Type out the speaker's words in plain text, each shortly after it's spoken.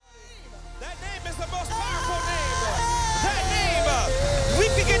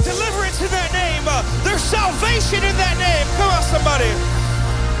There's salvation in that name. Come on, somebody.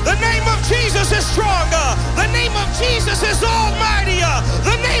 The name of Jesus is stronger. The name of Jesus is almighty.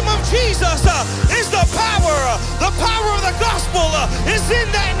 The name of Jesus is the power. The power of the gospel is in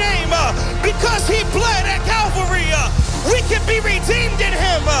that name. Because he bled at Calvary, we can be redeemed in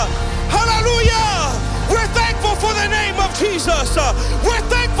him. Hallelujah. We're thankful for the name of Jesus. We're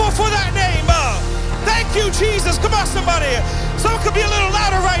thankful for that name. Thank you, Jesus. Come on, somebody. Someone could be a little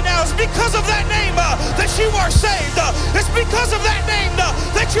louder right now. It's because of that name that you are saved. It's because of that name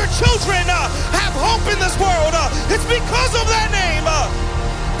that your children have hope in this world. It's because of that name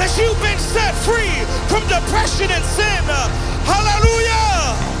that you've been set free from depression and sin.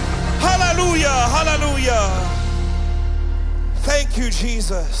 Hallelujah. Hallelujah. Hallelujah. Thank you,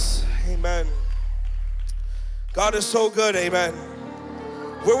 Jesus. Amen. God is so good. Amen.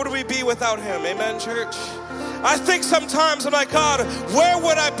 Where would we be without him? Amen, church? I think sometimes I'm like, God, where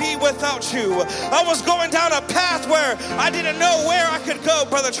would I be without you? I was going down a path where I didn't know where I could go,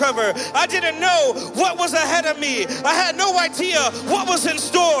 Brother Trevor. I didn't know what was ahead of me. I had no idea what was in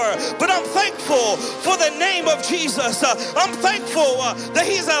store. But I'm thankful for the name of Jesus. I'm thankful that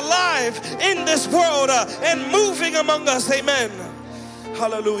he's alive in this world and moving among us. Amen.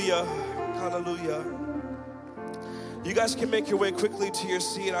 Hallelujah. Hallelujah. You guys can make your way quickly to your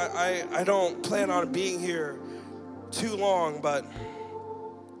seat. I don't plan on being here too long, but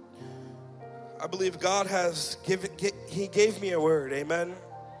I believe God he gave me a word, amen?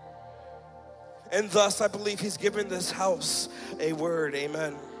 And thus I believe he's given this house a word,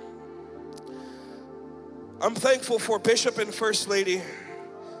 amen? I'm thankful for Bishop and First Lady,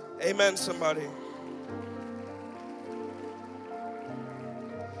 amen, somebody.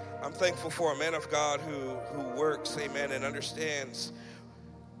 I'm thankful for a man of God who works, amen, and understands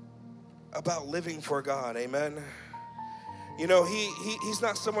about living for God, amen. You know, he's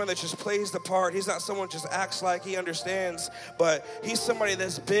not someone that just plays the part. He's not someone who just acts like he understands, but he's somebody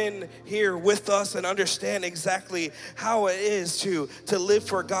that's been here with us and understand exactly how it is to live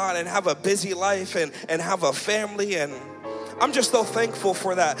for God and have a busy life and have a family, and I'm just so thankful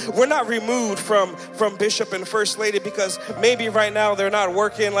for that. We're not removed from Bishop and First Lady because maybe right now they're not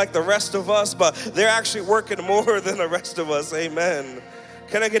working like the rest of us, but they're actually working more than the rest of us. Amen.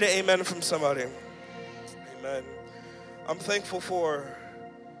 Can I get an amen from somebody? Amen. I'm thankful for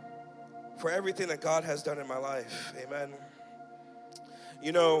everything that God has done in my life. Amen.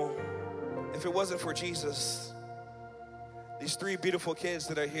 You know, if it wasn't for Jesus, these three beautiful kids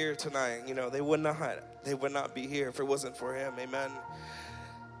that are here tonight, you know, they would not be here if it wasn't for him, amen.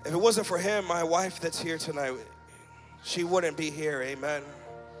 If it wasn't for him, my wife that's here tonight, she wouldn't be here, amen.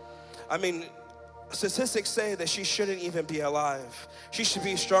 I mean, statistics say that she shouldn't even be alive. She should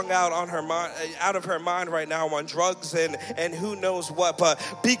be strung out on her mind, out of her mind right now on drugs and who knows what, but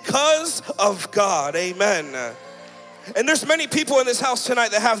because of God, amen. And there's many people in this house tonight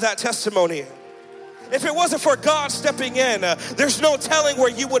that have that testimony. If it wasn't for God stepping in, there's no telling where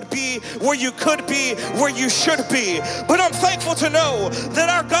you would be, where you could be, where you should be. But I'm thankful to know that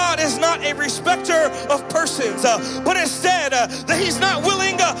our God is not a respecter of persons, but instead that he's not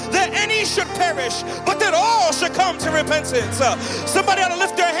willing that any should perish, but that all should come to repentance. Somebody ought to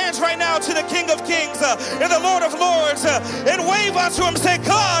lift their hands right now to the King of Kings and the Lord of Lords and wave unto him, say,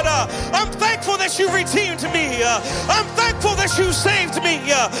 God, I'm thankful that you redeemed me. I'm thankful that you saved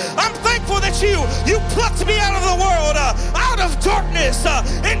me. I'm thankful that you plucked me out of the world, out of darkness,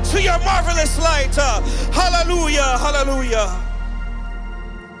 into your marvelous light. Hallelujah, hallelujah.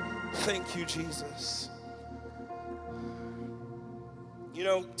 Thank you, Jesus. You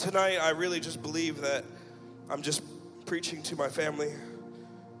know, tonight I really just believe that I'm just preaching to my family.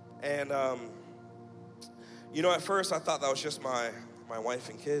 And, you know, at first I thought that was just my wife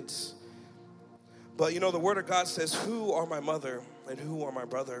and kids. But, you know, the Word of God says, who are my mother and who are my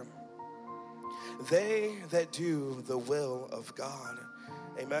brother? They that do the will of God.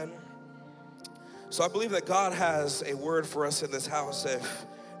 Amen. So I believe that God has a word for us in this house. If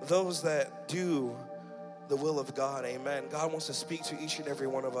those that do the will of God, amen. God wants to speak to each and every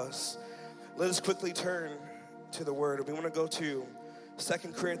one of us. Let us quickly turn to the word. We want to go to 2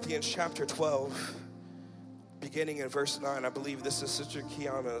 Corinthians chapter 12, beginning in verse 9. I believe this is Sister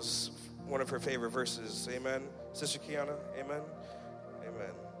Kiana's, one of her favorite verses. Amen. Sister Kiana, amen.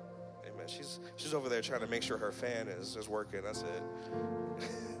 Amen. Amen. She's over there trying to make sure her fan is working. That's it.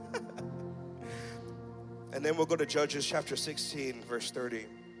 And then we'll go to Judges chapter 16, verse 30.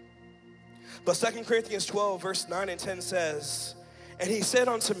 But 2 Corinthians 12, verse 9 and 10 says, and he said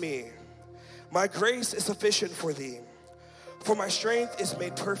unto me, my grace is sufficient for thee, for my strength is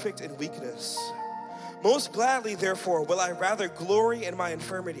made perfect in weakness. Most gladly, therefore, will I rather glory in my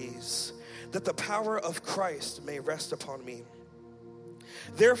infirmities, that the power of Christ may rest upon me.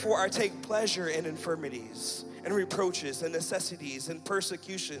 Therefore I take pleasure in infirmities and reproaches and necessities and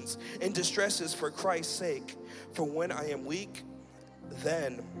persecutions and distresses for Christ's sake. For when I am weak,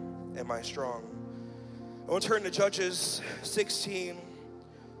 then am I strong. I want to turn to Judges 16,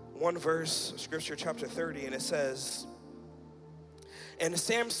 one verse, scripture chapter 30, and it says, and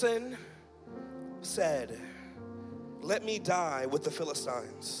Samson said, let me die with the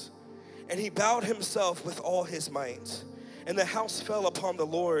Philistines. And he bowed himself with all his might. And the house fell upon the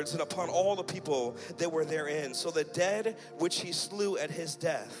lords and upon all the people that were therein. So the dead which he slew at his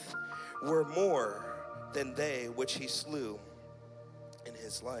death were more than they which he slew in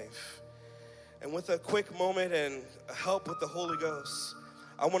his life. And with a quick moment and help with the Holy Ghost,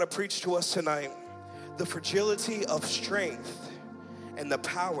 I want to preach to us tonight the fragility of strength and the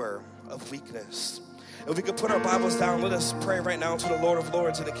power of weakness. If we could put our Bibles down, let us pray right now to the Lord of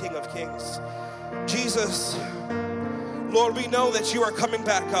Lords and the King of Kings. Jesus, Lord, we know that you are coming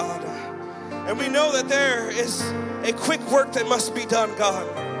back, God. And we know that there is a quick work that must be done, God.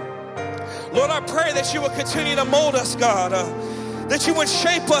 Lord, I pray that you would continue to mold us, God. That you would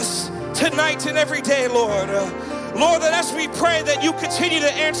shape us tonight and every day, Lord. Lord, that as we pray that you continue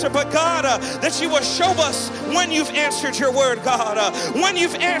to answer, but God, that you will show us when you've answered your word, God. When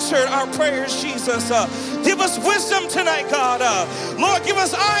you've answered our prayers, Jesus. Give us wisdom tonight, God. Lord, give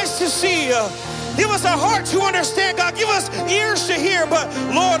us eyes to see. Give us a heart to understand, God. Give us ears to hear, but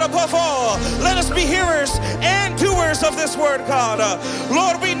Lord, above all, let us be hearers and doers of this word, God.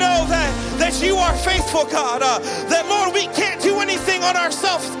 Lord, we know that you are faithful, God. That, Lord, we can't do anything on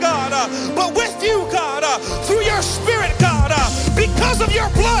ourselves, God. But with you, God, through your Spirit, God, because of your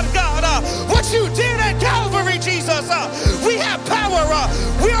blood, God, what you did at Calvary, Jesus, we have power.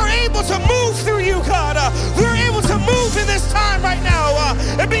 We are able to move through you, God. We are able to move in this time right now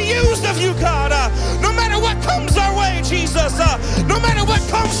and be used of you, God. No matter what comes our way, Jesus, no matter what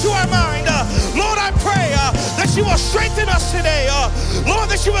comes to our mind, Lord, I pray that you will strengthen us today. Lord,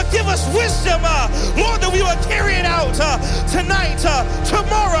 that you will give us wisdom. Lord, that we will carry it out tonight,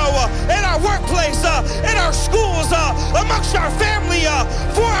 tomorrow, in our workplace, in our schools, amongst our family,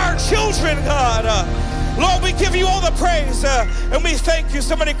 for our children, God. Lord, we give you all the praise and we thank you.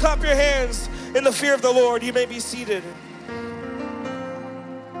 Somebody clap your hands in the fear of the Lord. You may be seated.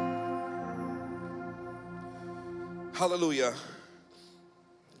 Hallelujah.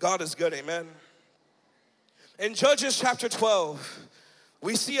 God is good, amen. In Judges chapter 12,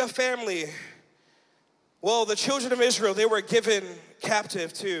 we see a family. Well, the children of Israel, they were given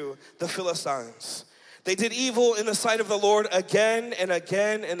captive to the Philistines. They did evil in the sight of the Lord again and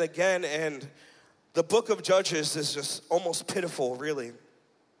again and again. And the book of Judges is just almost pitiful, really.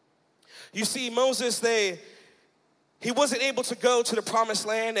 You see, Moses, he wasn't able to go to the promised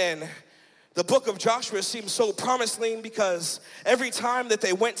land, and the book of Joshua seemed so promising because every time that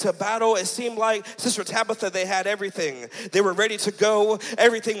they went to battle, it seemed like, Sister Tabitha, they had everything. They were ready to go.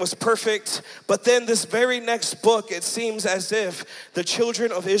 Everything was perfect. But then this very next book, it seems as if the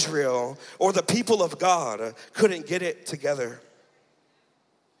children of Israel or the people of God couldn't get it together.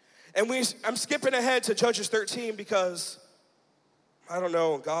 And I'm skipping ahead to Judges 13 because, I don't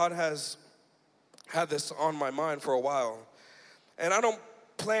know, God has had this on my mind for a while. And I don't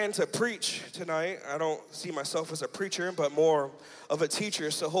plan to preach tonight. I don't see myself as a preacher, but more of a teacher.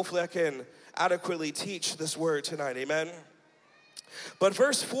 So hopefully I can adequately teach this word tonight. Amen. But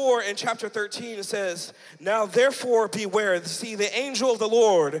verse 4 in chapter 13 says, now therefore beware. See, the angel of the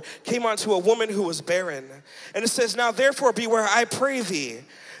Lord came unto a woman who was barren. And it says, now therefore beware, I pray thee,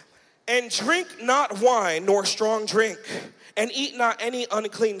 and drink not wine nor strong drink, and eat not any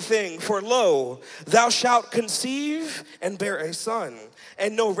unclean thing. For lo, thou shalt conceive and bear a son,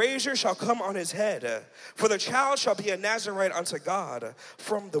 and no razor shall come on his head. For the child shall be a Nazarite unto God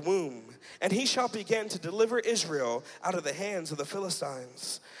from the womb, and he shall begin to deliver Israel out of the hands of the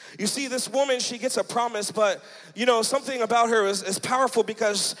Philistines. You see, this woman, she gets a promise, but, you know, something about her is powerful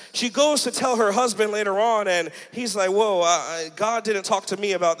because she goes to tell her husband later on, and he's like, whoa, God didn't talk to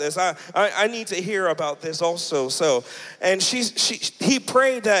me about this. I need to hear about this also. So, and he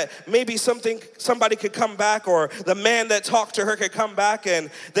prayed that maybe somebody could come back, or the man that talked to her could come back, and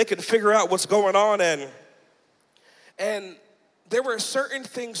they could figure out what's going on. And there were certain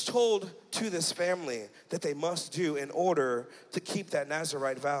things told to this family that they must do in order to keep that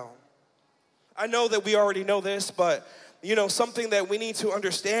Nazirite vow. I know that we already know this, but you know, something that we need to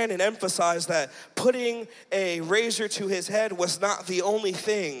understand and emphasize, that putting a razor to his head was not the only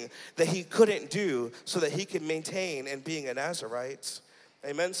thing that he couldn't do so that he could maintain in being a Nazirite.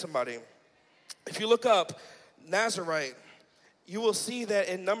 Amen, somebody. If you look up Nazirite you will see that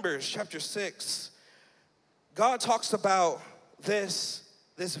in Numbers chapter 6, God talks about this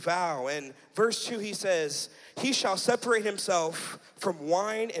vow. In verse 2, he says, he shall separate himself from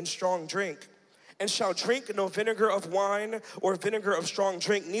wine and strong drink, and shall drink no vinegar of wine or vinegar of strong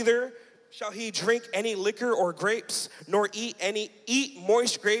drink, neither shall he drink any liquor or grapes, nor eat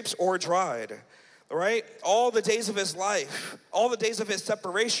moist grapes or dried. All right? All the days of his life, all the days of his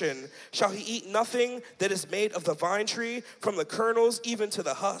separation, shall he eat nothing that is made of the vine tree, from the kernels even to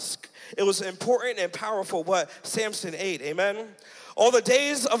the husk. It was important and powerful what Samson ate. Amen? All the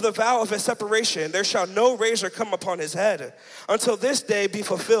days of the vow of his separation, there shall no razor come upon his head, until this day be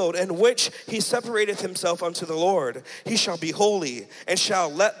fulfilled, in which he separateth himself unto the Lord. He shall be holy, and shall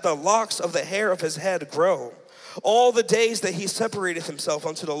let the locks of the hair of his head grow. All the days that he separateth himself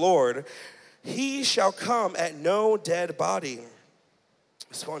unto the Lord, he shall come at no dead body.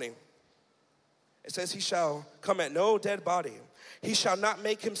 It's funny. It says he shall come at no dead body. He shall not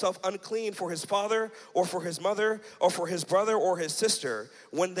make himself unclean for his father or for his mother or for his brother or his sister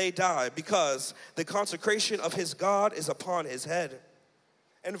when they die, because the consecration of his God is upon his head.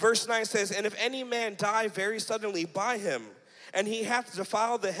 And verse 9 says, and if any man die very suddenly by him, and he hath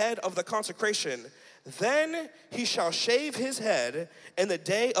defiled the head of the consecration, then he shall shave his head in the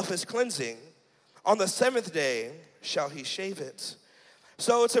day of his cleansing. On the 7th day shall he shave it.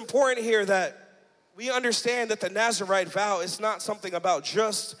 So it's important here that we understand that the Nazirite vow is not something about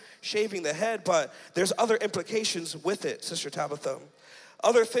just shaving the head, but there's other implications with it, Sister Tabitha.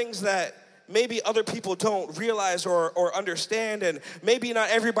 Other things that maybe other people don't realize or understand, and maybe not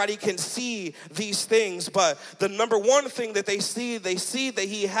everybody can see these things, but the number one thing that they see that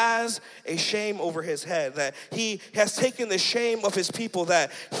he has a shame over his head, that he has taken the shame of his people,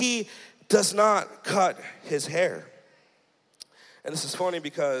 that he does not cut his hair. And this is funny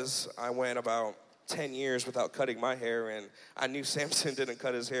because I went about 10 years without cutting my hair, and I knew Samson didn't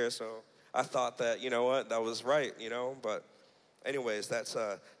cut his hair, so I thought that, you know what, that was right, but anyways, that's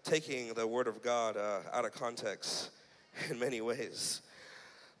taking the word of God out of context in many ways.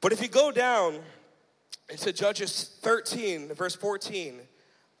 But if you go down into Judges 13, verse 14,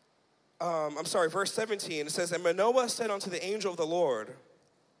 verse 17, it says, and Manoah said unto the angel of the Lord,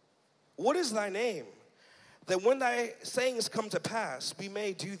 what is thy name? That when thy sayings come to pass, we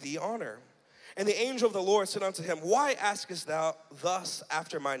may do thee honor. And the angel of the Lord said unto him, why askest thou thus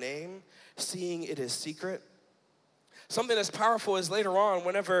after my name, seeing it is secret? Something that's powerful is later on,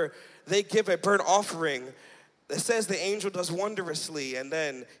 whenever they give a burnt offering, it says the angel does wondrously, and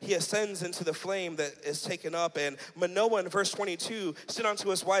then he ascends into the flame that is taken up. And Manoah in verse 22 said unto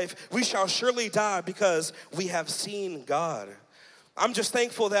his wife, we shall surely die because we have seen God. I'm just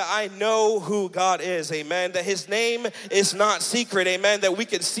thankful that I know who God is, amen, that his name is not secret, amen, that we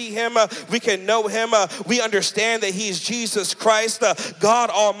can see him, we can know him, we understand that he's Jesus Christ, God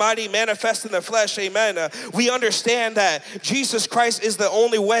Almighty manifest in the flesh, amen. We understand that Jesus Christ is the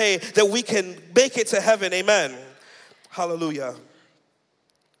only way that we can make it to heaven, amen. Hallelujah.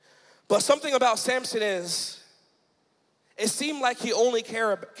 But something about Samson is, it seemed like he only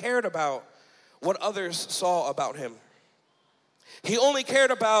cared about what others saw about him. He only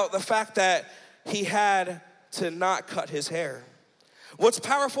cared about the fact that he had to not cut his hair. What's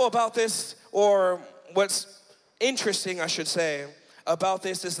powerful about this, or what's interesting, I should say, about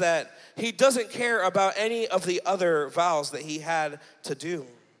this is that he doesn't care about any of the other vows that he had to do.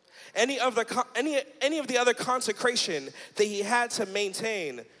 Any of the other consecration that he had to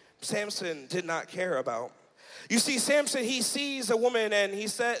maintain, Samson did not care about. You see, Samson, he sees a woman, and he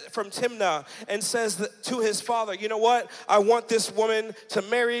said from Timnah, and says to his father, you know what? I want this woman to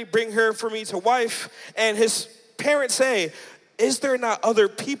marry, bring her for me to wife. And his parents say, is there not other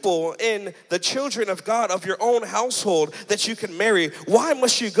people in the children of God of your own household that you can marry? Why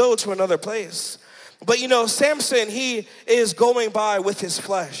must you go to another place? But Samson, he is going by with his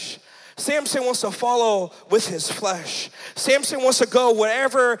flesh. Samson wants to follow with his flesh. Samson wants to go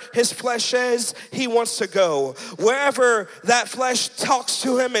wherever his flesh says he wants to go. Wherever that flesh talks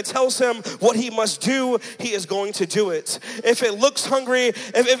to him and tells him what he must do, he is going to do it. If it looks hungry,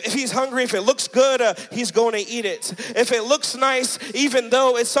 if he's hungry, if it looks good, he's going to eat it. If it looks nice, even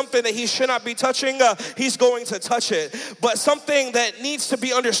though it's something that he should not be touching, he's going to touch it. But something that needs to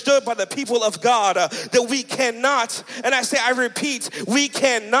be understood by the people of God, that we cannot, and I repeat, we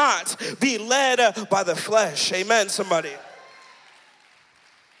cannot be led by the flesh. Amen, somebody.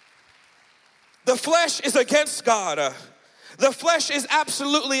 The flesh is against God. The flesh is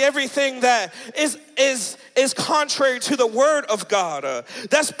absolutely everything that is contrary to the word of God.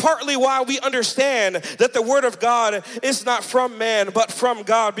 That's partly why we understand that the word of God is not from man, but from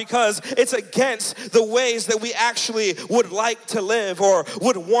God, because it's against the ways that we actually would like to live or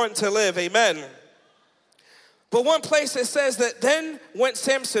would want to live. Amen. But one place it says that then went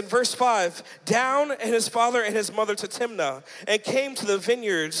Samson, verse 5, down and his father and his mother to Timnah, and came to the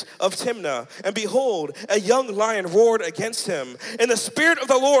vineyards of Timnah. And behold, a young lion roared against him. And the Spirit of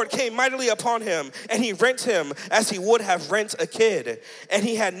the Lord came mightily upon him, and he rent him as he would have rent a kid. And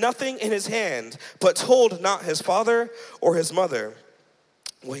he had nothing in his hand, but told not his father or his mother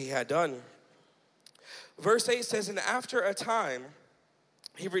what he had done. Verse 8 says, and after a time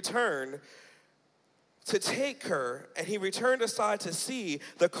he returned to take her, and he returned aside to see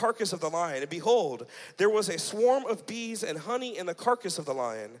the carcass of the lion. And behold, there was a swarm of bees and honey in the carcass of the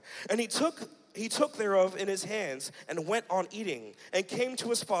lion. And he took thereof in his hands, and went on eating, and came to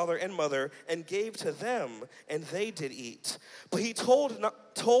his father and mother, and gave to them, and they did eat. But he told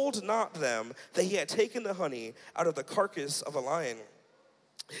not them that he had taken the honey out of the carcass of a lion.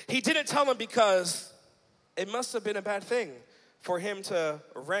 He didn't tell them because it must have been a bad thing for him to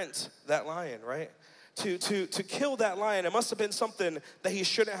rent that lion, right? To kill that lion. It must have been something that he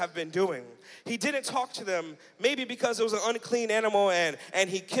shouldn't have been doing. He didn't talk to them, maybe because it was an unclean animal and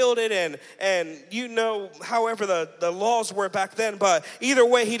he killed it, and you know, however the laws were back then, but either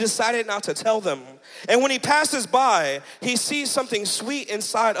way, he decided not to tell them. And when he passes by, he sees something sweet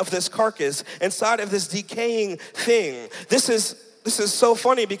inside of this carcass, inside of this decaying thing. This is so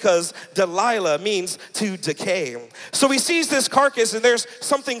funny because Delilah means to decay. So he sees this carcass and there's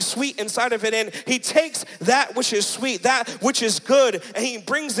something sweet inside of it, and he takes that which is sweet, that which is good, and he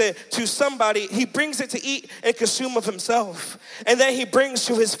brings it to somebody. He brings it to eat and consume of himself. And then he brings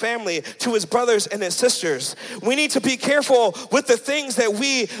to his family, to his brothers and his sisters. We need to be careful with the things that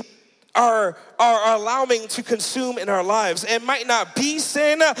we are allowing to consume in our lives. It might not be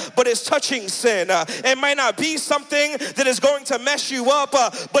sin, but it's touching sin. It might not be something that is going to mess you up,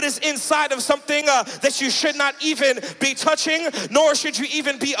 but it's inside of something that you should not even be touching, nor should you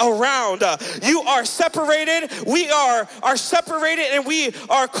even be around. You are separated. We are separated, and we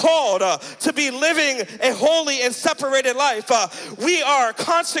are called to be living a holy and separated life. We are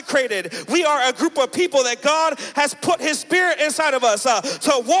consecrated. We are a group of people that God has put his Spirit inside of us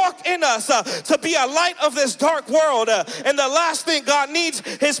to walk in us, to be a light of this dark world. And the last thing God needs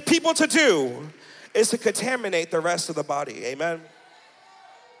his people to do is to contaminate the rest of the body. Amen.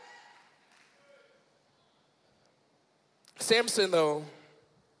 Samson, though,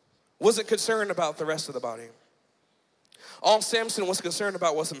 wasn't concerned about the rest of the body. All Samson was concerned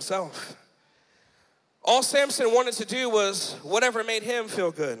about was himself. All Samson wanted to do was whatever made him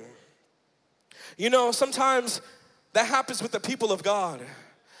feel good. You know, sometimes that happens with the people of God.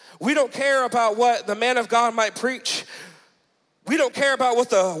 We don't care about what the man of God might preach. We don't care about what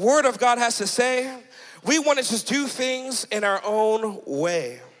the word of God has to say. We want to just do things in our own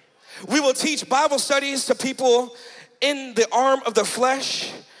way. We will teach Bible studies to people in the arm of the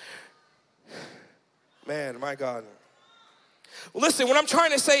flesh. Man, my God. Listen, what I'm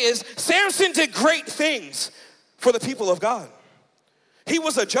trying to say is Samson did great things for the people of God. He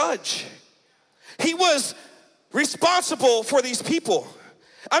was a judge. He was responsible for these people.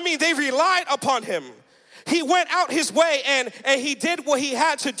 I mean, they relied upon him. He went out his way and he did what he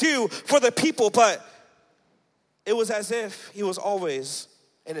had to do for the people, but it was as if he was always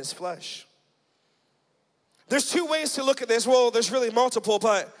in his flesh. There's two ways to look at this. Well, there's really multiple,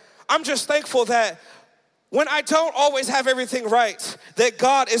 but I'm just thankful that when I don't always have everything right, that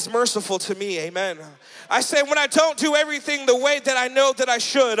God is merciful to me, amen. I say when I don't do everything the way that I know that I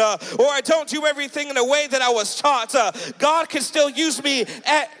should, or I don't do everything in the way that I was taught, God can still use me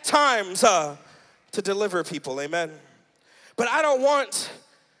at times to deliver people, amen. But I don't want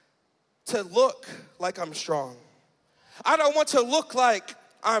to look like I'm strong. I don't want to look like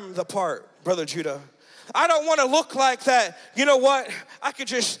I'm the part, Brother Judah. I don't want to look like that, you know what, I could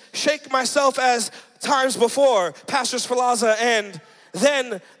just shake myself as times before, Pastor Spalaza, and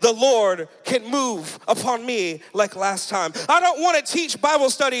then the Lord can move upon me like last time. I don't want to teach Bible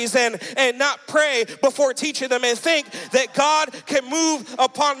studies and not pray before teaching them and think that God can move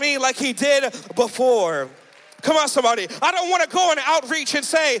upon me like he did before. Come on, somebody. I don't want to go in outreach and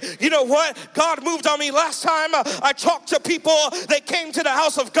say, you know what? God moved on me last time. I talked to people. They came to the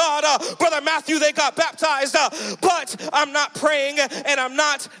house of God. Brother Matthew, they got baptized. But I'm not praying and I'm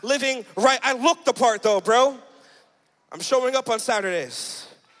not living right. I look the part though, bro. I'm showing up on Saturdays.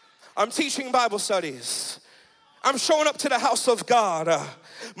 I'm teaching Bible studies. I'm showing up to the house of God.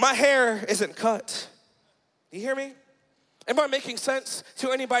 My hair isn't cut. You hear me? Am I making sense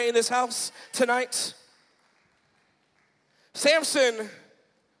to anybody in this house tonight? Samson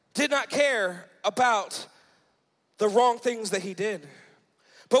did not care about the wrong things that he did.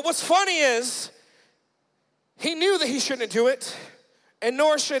 But what's funny is, he knew that he shouldn't do it, and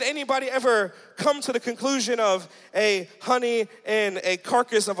nor should anybody ever come to the conclusion of a honey and a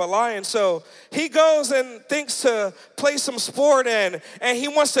carcass of a lion. So he goes and thinks to play some sport, and he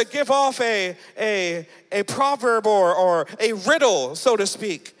wants to give off a proverb or a riddle, so to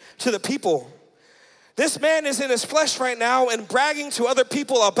speak, to the people. This man is in his flesh right now and bragging to other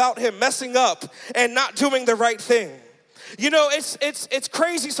people about him messing up and not doing the right thing. You know, it's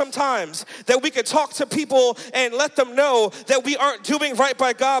crazy sometimes that we could talk to people and let them know that we aren't doing right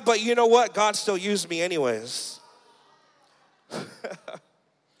by God, but you know what? God still used me anyways.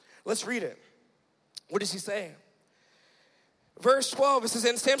 Let's read it. What does he say? Verse 12, it says,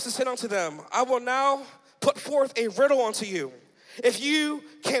 and Samson said unto them, I will now put forth a riddle unto you. If you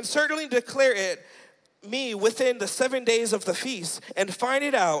can certainly declare it me within the 7 days of the feast and find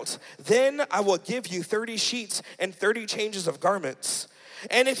it out, then I will give you 30 sheets and 30 changes of garments.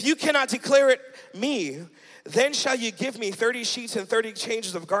 And if you cannot declare it me, then shall you give me 30 sheets and 30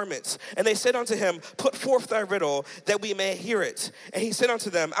 changes of garments. And they said unto him, put forth thy riddle that we may hear it. And he said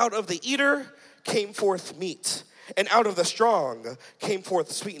unto them, out of the eater came forth meat, and out of the strong came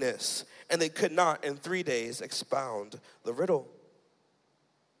forth sweetness. And they could not in 3 days expound the riddle.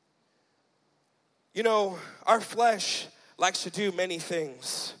 You know, our flesh likes to do many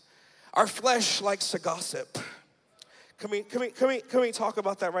things. Our flesh likes to gossip. Can we talk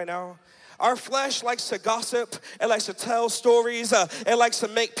about that right now? Our flesh likes to gossip. It likes to tell stories. It likes to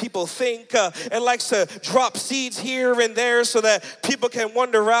make people think. It likes to drop seeds here and there so that people can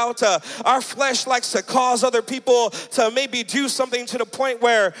wander out. Our flesh likes to cause other people to maybe do something to the point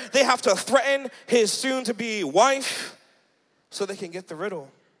where they have to threaten his soon-to-be wife so they can get the riddle.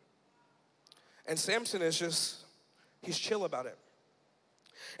 And Samson is he's chill about it.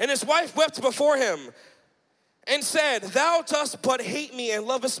 And his wife wept before him and said, thou dost but hate me and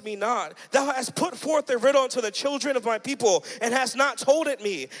lovest me not. Thou hast put forth the riddle unto the children of my people and hast not told it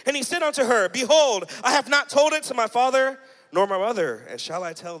me. And he said unto her, behold, I have not told it to my father nor my mother, and shall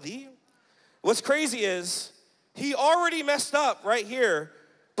I tell thee? What's crazy is he already messed up right here,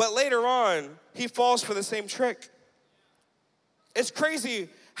 but later on he falls for the same trick. It's crazy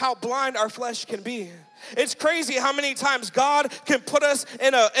how blind our flesh can be. It's crazy how many times God can put us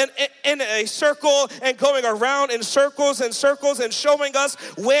in a circle and going around in circles and circles and showing us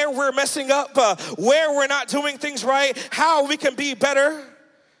where we're messing up, where we're not doing things right, how we can be better.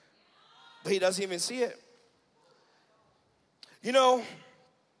 But he doesn't even see it. You know,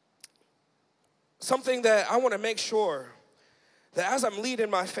 something that I want to make sure that as I'm leading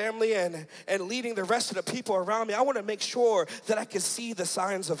my family and leading the rest of the people around me, I want to make sure that I can see the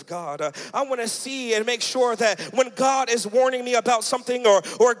signs of God. I want to see and make sure that when God is warning me about something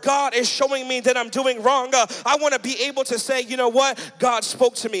or God is showing me that I'm doing wrong, I want to be able to say, you know what? God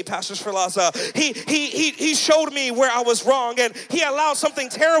spoke to me, Pastor Sferlaza. He showed me where I was wrong, and he allowed something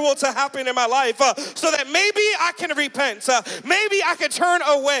terrible to happen in my life so that maybe I can repent. Maybe I can turn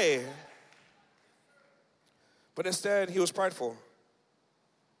away. But instead, he was prideful.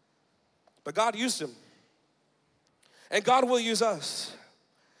 But God used him. And God will use us.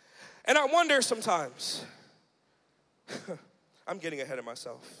 And I wonder sometimes, I'm getting ahead of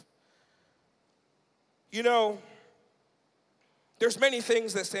myself. You know, there's many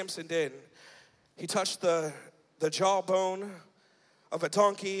things that Samson did. He touched the jawbone of a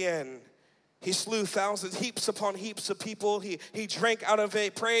donkey, and he slew thousands, heaps upon heaps of people. He drank out of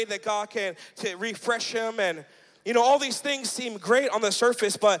it, prayed that God can to refresh him. And you know, all these things seem great on the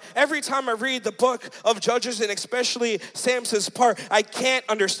surface, but every time I read the book of Judges, and especially Samson's part, I can't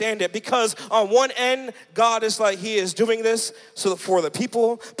understand it, because on one end, God is like, he is doing this so for the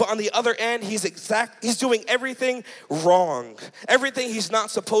people, but on the other end, he's doing everything wrong, everything he's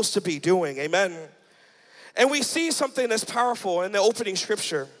not supposed to be doing, amen? And we see something that's powerful in the opening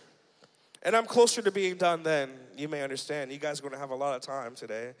scripture, and I'm closer to being done than you may understand. You guys are going to have a lot of time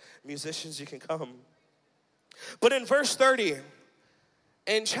today. Musicians, you can come. But in verse 30,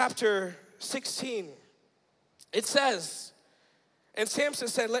 in chapter 16, it says, and Samson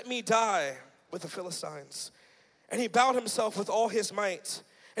said, let me die with the Philistines. And he bowed himself with all his might.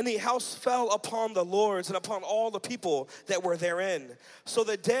 And the house fell upon the lords and upon all the people that were therein. So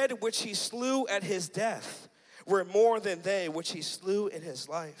the dead which he slew at his death were more than they which he slew in his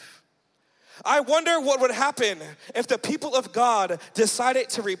life. I wonder what would happen if the people of God decided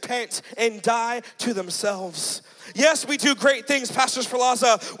to repent and die to themselves. Yes, we do great things, Pastor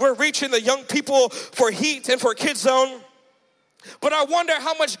Sferlaza. We're reaching the young people for Heat and for Kids Zone. But I wonder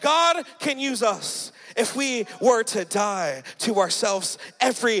how much God can use us if we were to die to ourselves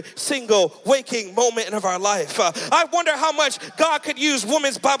every single waking moment of our life. I wonder how much God could use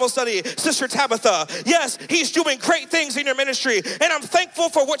Women's Bible Study, Sister Tabitha. Yes, he's doing great things in your ministry, and I'm thankful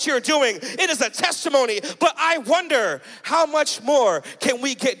for what you're doing. It is a testimony, but I wonder how much more can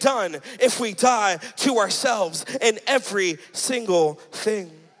we get done if we die to ourselves in every single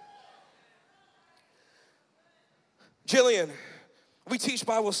thing. Jillian, we teach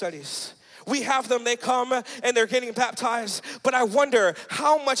Bible studies. We have them, they come and they're getting baptized. But I wonder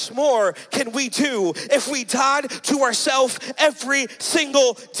how much more can we do if we died to ourselves every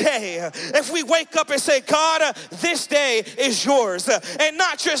single day? If we wake up and say, God, this day is yours. And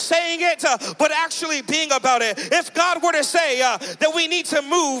not just saying it, but actually being about it. If God were to say that we need to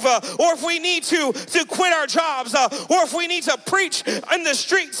move, or if we need to quit our jobs, or if we need to preach in the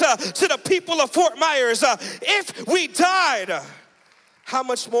streets to the people of Fort Myers, if we died, how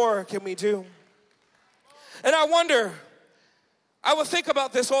much more can we do? And I wonder, I would think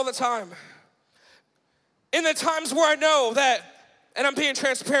about this all the time. In the times where I know that, and I'm being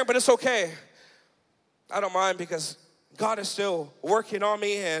transparent, but it's okay. I don't mind because God is still working on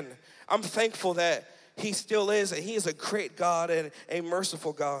me, and I'm thankful that he still is, and he is a great God and a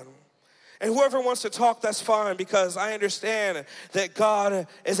merciful God. And whoever wants to talk, that's fine, because I understand that God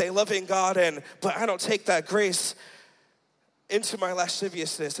is a loving God, but I don't take that grace into my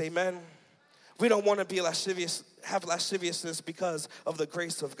lasciviousness, amen? We don't want to be lascivious, have lasciviousness because of the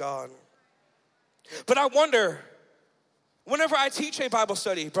grace of God. But I wonder, whenever I teach a Bible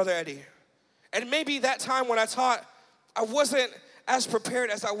study, Brother Eddie, and maybe that time when I taught, I wasn't as prepared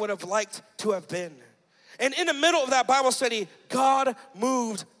as I would have liked to have been. And in the middle of that Bible study, God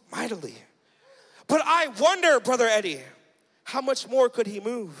moved mightily. But I wonder, Brother Eddie, how much more could he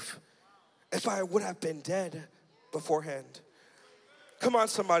move if I would have been dead beforehand? Come on,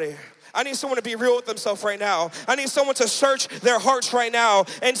 somebody. I need someone to be real with themselves right now. I need someone to search their hearts right now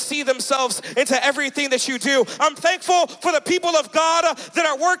and see themselves into everything that you do. I'm thankful for the people of God that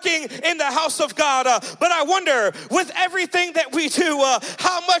are working in the house of God. But I wonder, with everything that we do,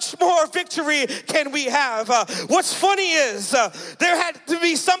 how much more victory can we have? What's funny is there had to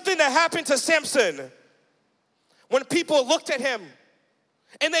be something that happened to Samson when people looked at him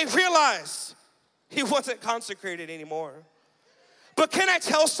and they realized he wasn't consecrated anymore. But can I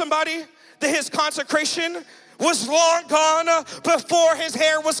tell somebody that his consecration was long gone before his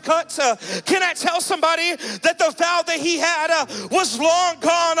hair was cut? Can I tell somebody that the vow that he had was long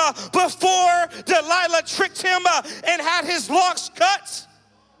gone before Delilah tricked him and had his locks cut?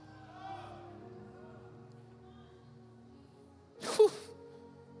 Whew.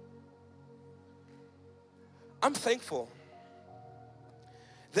 I'm thankful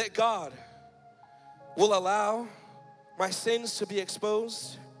that God will allow my sins to be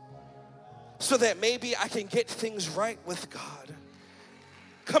exposed so that maybe I can get things right with God.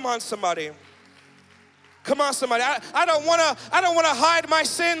 Come on, somebody. Come on, somebody. I don't want to hide my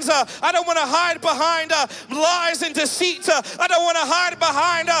sins. I don't want to hide behind lies and deceit. I don't want to hide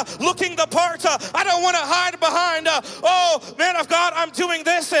behind looking the part. I don't want to hide behind, oh, man of God, I'm doing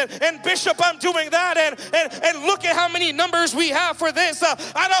this, and Bishop, I'm doing that, and look at how many numbers we have for this.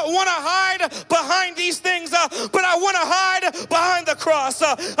 I don't want to hide behind these things, but I want to hide behind the cross.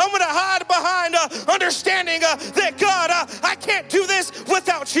 I want to hide behind understanding that, God, I can't do this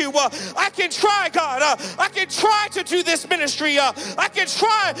without you. I can try, God. I can try to do this ministry. I can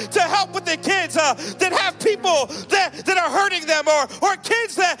try to help with the kids that have people that are hurting them, or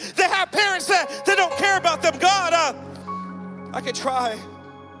kids that have parents that don't care about them. God, I can try.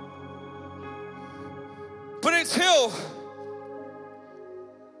 But until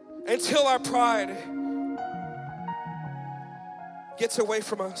our pride gets away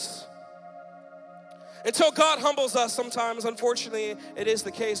from us, until God humbles us sometimes, unfortunately, it is the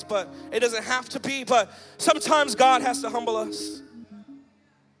case, but it doesn't have to be, but sometimes God has to humble us.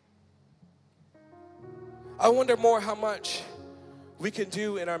 I wonder more how much we can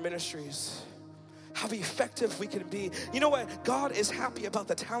do in our ministries, how effective we can be. You know what? God is happy about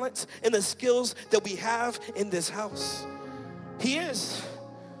the talents and the skills that we have in this house. He is.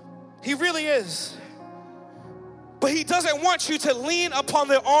 He really is. But he doesn't want you to lean upon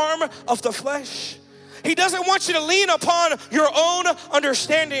the arm of the flesh. He doesn't want you to lean upon your own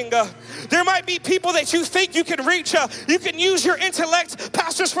understanding. There might be people that you think you can reach. You can use your intellect,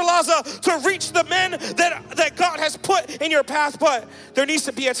 Pastor Sferlaza, to reach the men that God has put in your path. But there needs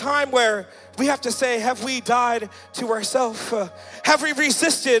to be a time where we have to say, have we died to ourselves? Have we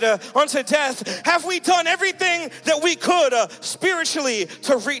resisted unto death? Have we done everything that we could spiritually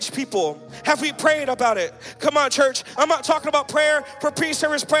to reach people? Have we prayed about it? Come on, church. I'm not talking about prayer for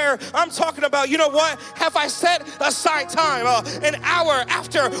pre-service prayer. I'm talking about, you know what? Have I set aside time, an hour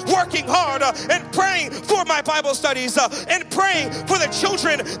after working hard and praying for my Bible studies and praying for the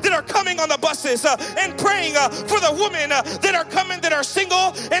children that are coming on the buses and praying for the women that are coming that are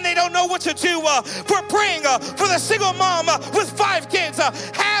single and they don't know what to do. We're praying for the single mom with 5 kids.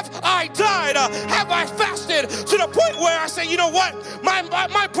 Have I died? Have I fasted to the point where I say, you know what?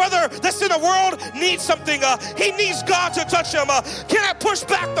 My brother that's in the world needs something. He needs God to touch him. Can I push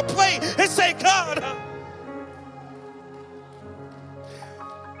back the plate and say, God,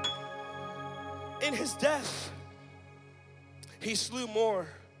 in his death, he slew more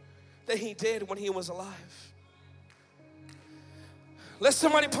than he did when he was alive. Let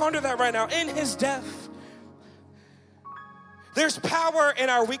somebody ponder that right now. In his death, there's power in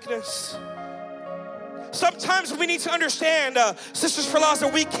our weakness. Sometimes we need to understand, Sisters for Lost,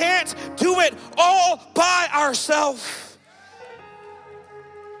 that we can't do it all by ourselves.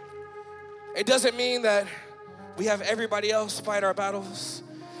 It doesn't mean that we have everybody else fight our battles.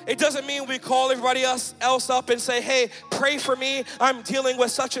 It doesn't mean we call everybody else up and say, hey, pray for me. I'm dealing with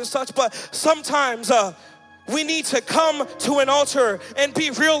such and such. But sometimes we need to come to an altar and be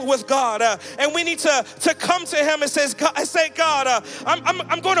real with God. And we need to come to him and say, God,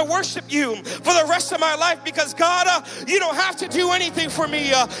 I'm going to worship you for the rest of my life because, God, you don't have to do anything for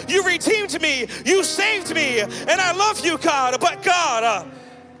me. You redeemed me. You saved me. And I love you, God. But God,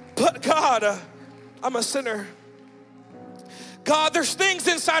 I'm a sinner. God, there's things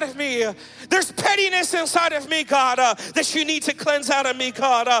inside of me. There's pettiness inside of me, God, that you need to cleanse out of me,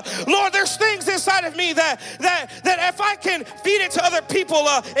 God. Lord, there's things inside of me that if I can feed it to other people,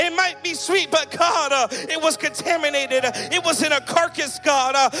 it might be sweet, but God, it was contaminated. It was in a carcass,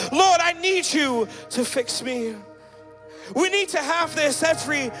 God. Lord, I need you to fix me. We need to have this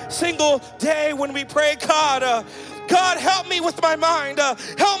every single day when we pray, God. God, help me with my mind.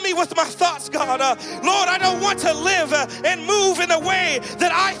 Help me with my thoughts, God. Lord, I don't want to live and move in the way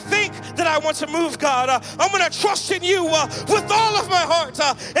that I think that I want to move, God. I'm going to trust in you with all of my heart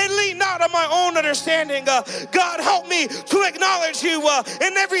and lean not on my own understanding. God, help me to acknowledge you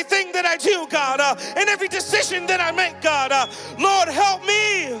in everything that I do, God, in every decision that I make, God. Lord, help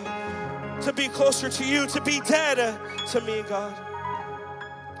me to be closer to you, to be dead to me, God,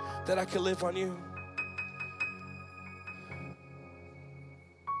 that I can live on you.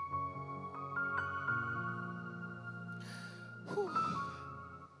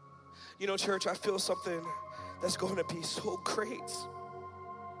 You know, church, I feel something that's going to be so great.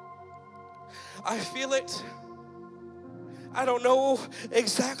 I feel it. I don't know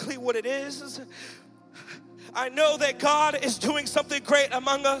exactly what it is. I know that God is doing something great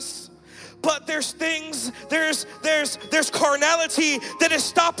among us. But there's things, there's carnality that is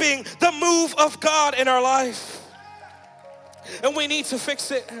stopping the move of God in our life. And we need to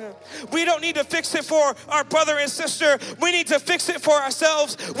fix it. We don't need to fix it for our brother and sister. We need to fix it for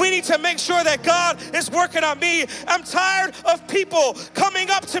ourselves. We need to make sure that God is working on me. I'm tired of people coming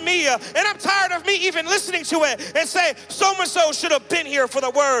up to me, and I'm tired of me even listening to it and say, so-and-so should have been here for the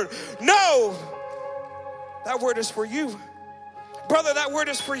word. No, that word is for you. Brother, that word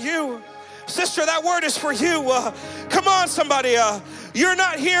is for you. Sister, that word is for you. Come on, somebody. You're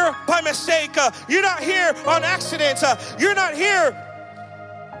not here by mistake. You're not here on accident. You're not here.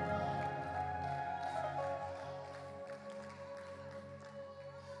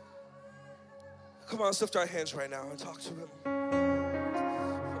 Come on, let's lift our hands right now and talk to him.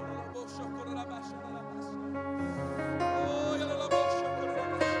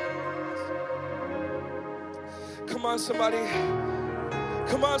 Come on, somebody.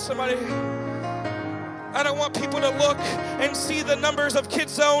 Come on, somebody. I don't want people to look and see the numbers of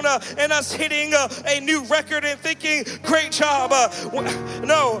Kids Zone and us hitting a new record and thinking, great job.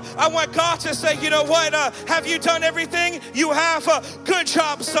 No, I want God to say, you know what? Have you done everything? You have. Good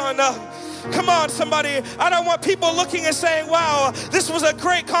job, son. Come on, somebody. I don't want people looking and saying, wow, this was a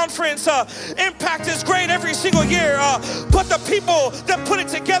great conference. Impact is great every single year. But the people that put it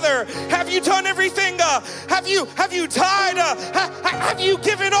together, have you done everything? Have you died? Have you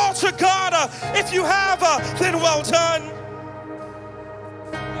given all to God? If you have, then well done.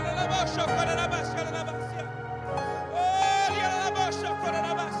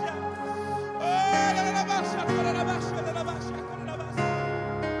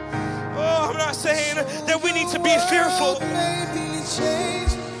 I'm not saying that we need to be fearful.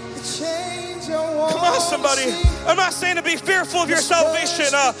 Come on, somebody. I'm not saying to be fearful of your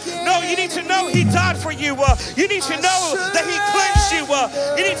salvation. No, you need to know He died for you. You need to know that He cleansed you.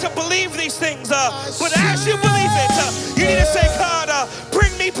 You need to believe these things. But as you believe it, you need to say, God,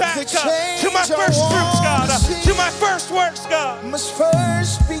 bring me back to my first fruits, God, to my first works, God. Must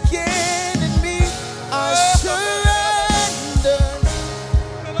first begin in me. I surrender,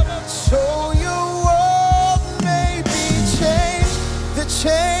 so your world may be changed. The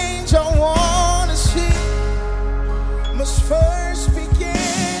change I want to see must first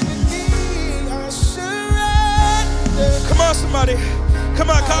begin in me. I surrender. Come on, somebody. Come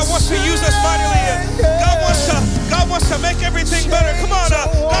on, God wants to use us mightily. God wants to make everything better. Come on,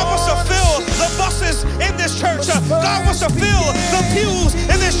 God wants to fill the buses in this church. God wants to fill the pews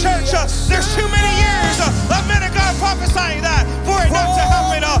in this church. There's too many years of men of God prophesying that for it not to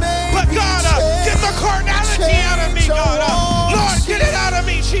happen. But God, get the carnality out of me, God. Lord, get it out of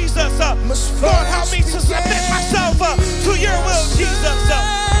me, Jesus. Lord, help me to submit myself to your will, Jesus.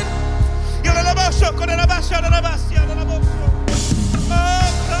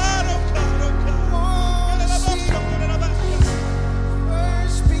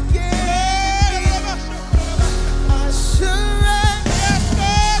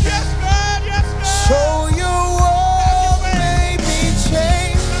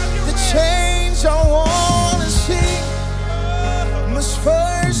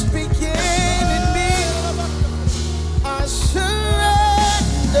 First begin in me. I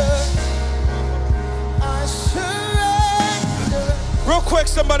surrender. I surrender. Real quick,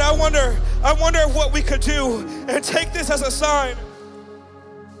 somebody, I wonder what we could do and take this as a sign.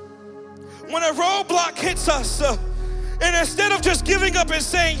 When a roadblock hits us, and instead of just giving up and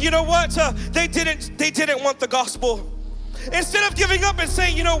saying, you know what, they didn't want the gospel. Instead of giving up and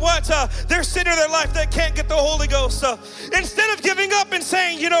saying, you know what, there's sin in their life that can't get the Holy Ghost. Instead of giving up and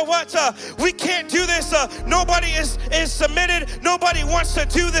saying, you know what, we can't do this. Nobody is submitted. Nobody wants to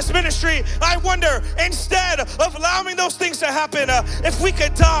do this ministry. I wonder, instead of allowing those things to happen, if we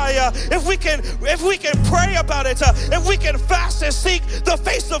could die, if we can pray about it, if we can fast and seek the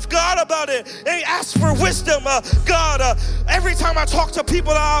face of God about it, and ask for wisdom. God, every time I talk to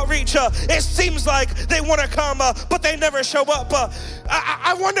people at outreach, it seems like they want to come, but they never show up.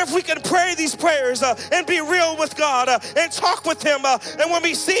 I wonder if we can pray these prayers and be real with God and talk with Him. And when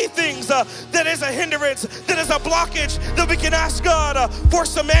we see things that is a hindrance, that is a blockage, that we can ask God for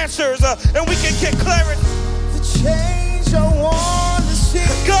some answers and we can get clarity. The change I want to see.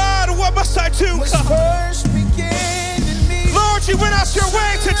 God, what must I do, must God? first begin in me. Lord, you went out your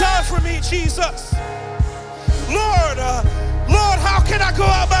way to die for me, Jesus. Lord, how can I go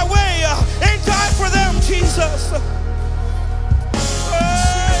out my way and die for them, Jesus?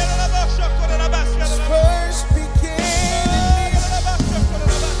 First begin in me.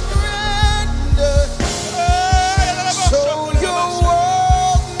 Surrender, so your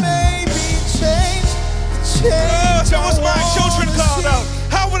world may be changed. If it was my children, God,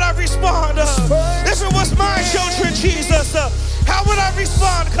 how would I respond? If it was my children, Jesus, how would I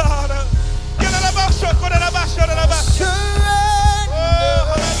respond, God?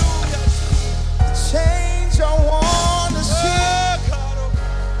 Change I want to see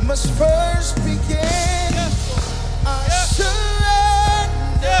must first begin. I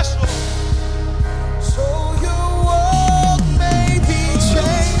surrender, so your world may be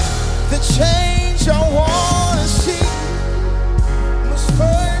changed. The change I want to see must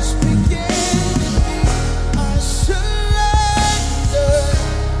first begin in me. I surrender.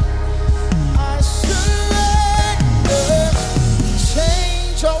 I surrender.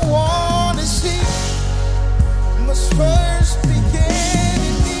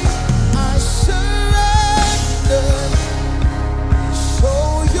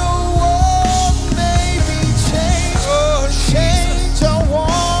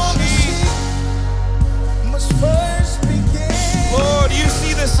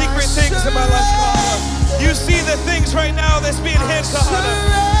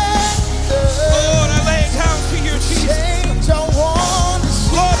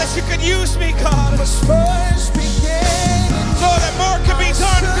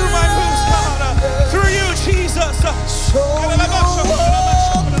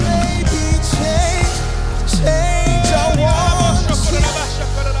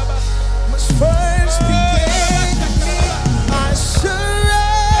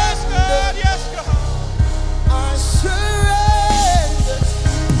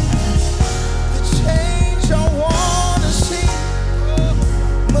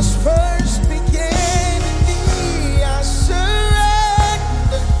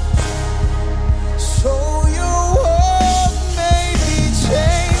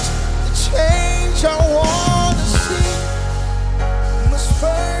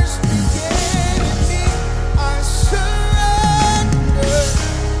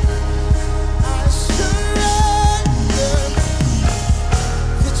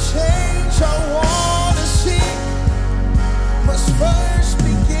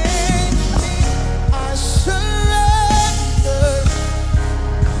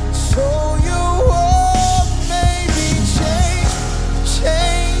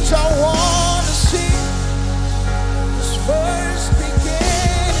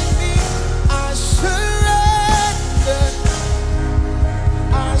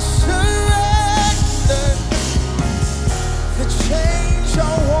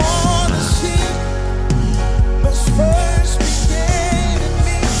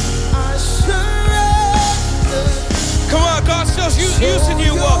 still using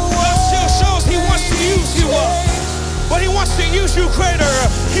you. God still shows He wants to use you. But He wants to use you greater.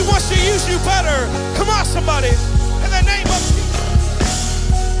 He wants to use you better. Come on, somebody. In the name of